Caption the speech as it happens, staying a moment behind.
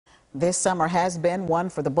This summer has been one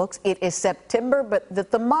for the books. It is September, but the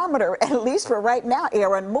thermometer, at least for right now,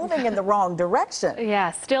 Aaron, moving in the wrong direction.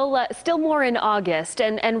 Yeah, still more in August.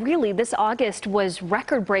 And really, this August was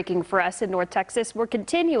record-breaking for us in North Texas. We're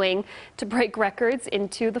continuing to break records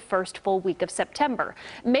into the first full week of September.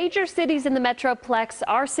 Major cities in the Metroplex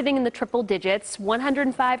are sitting in the triple digits,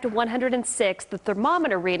 105 to 106, the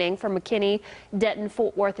thermometer reading for McKinney, Denton,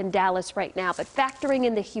 Fort Worth, and Dallas right now. But factoring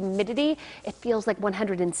in the humidity, it feels like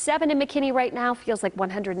 107 in McKinney right now, feels like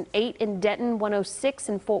 108 in Denton, 106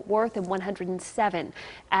 in Fort Worth, and 107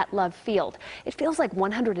 at Love Field. It feels like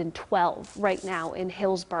 112 right now in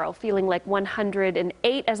Hillsboro, feeling like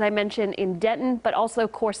 108, as I mentioned, in Denton, but also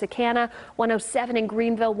Corsicana, 107 in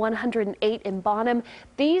Greenville, 108 in Bonham.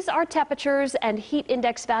 These are temperatures and heat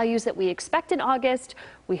index values that we expect in August.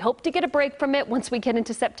 We hope to get a break from it once we get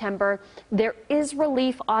into September. There is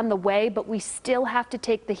relief on the way, but we still have to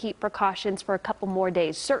take the heat precautions for a couple more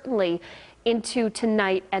days, certainly into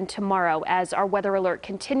tonight and tomorrow as our weather alert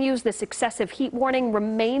continues. This excessive heat warning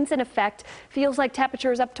remains in effect. Feels like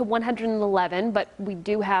temperatures up to 111, but we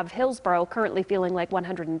do have Hillsboro currently feeling like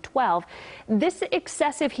 112. This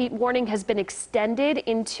excessive heat warning has been extended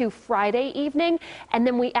into Friday evening, and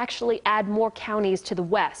then we actually add more counties to the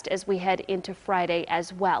west as we head into Friday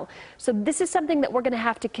as well. So this is something that we're going to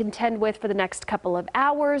have to contend with for the next couple of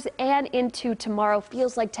hours and into tomorrow.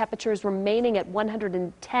 Feels like temperatures remaining at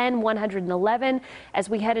 110, 111 as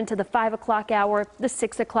we head into the 5 o'clock hour, the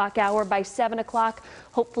 6 o'clock hour. By 7 o'clock,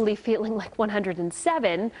 hopefully feeling like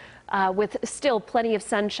 107 with still plenty of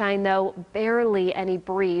sunshine, though barely any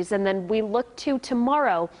breeze. And then we look to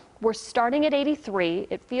tomorrow. We're starting at 83.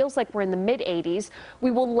 It feels like we're in the mid-80s.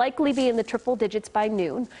 We will likely be in the triple digits by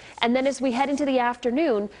noon. And then as we head into the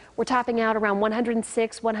afternoon, we're topping out around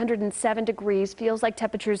 106, 107 degrees. Feels like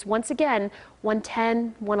temperatures once again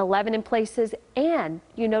 110, 111 in places. And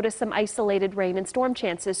you notice some isolated rain and storm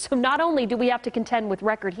chances. So not only do we have to contend with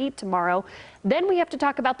record heat tomorrow, then we have to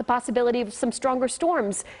talk about the possibility of some stronger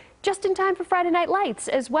storms just in time for Friday Night Lights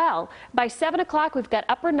as well. By 7 o'clock, we've got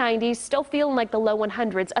upper 90s, still feeling like the low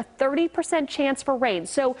 100s, a 30% chance for rain.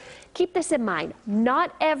 So keep this in mind.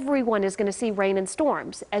 Not everyone is going to see rain and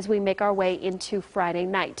storms as we make our way into Friday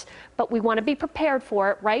night. But we want to be prepared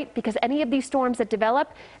for it, right? Because any of these storms that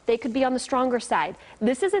develop, they could be on the stronger side.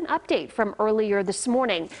 This is an update from earlier this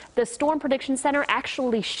morning. The Storm Prediction Center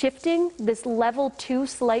actually shifting this level 2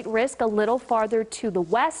 slight risk a little farther to the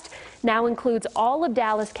west. Now includes all of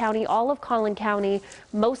Dallas County, all of Collin County,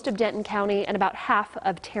 most of Denton County, and about half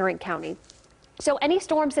of Tarrant County. So any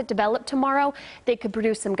storms that develop tomorrow, they could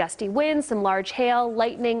produce some gusty winds, some large hail,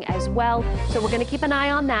 lightning as well. So we're going to keep an eye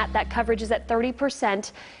on that. That coverage is at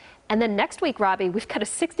 30%. And then next week, Robbie, we've got a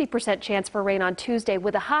 60% chance for rain on Tuesday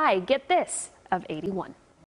with a high, get this, of 81.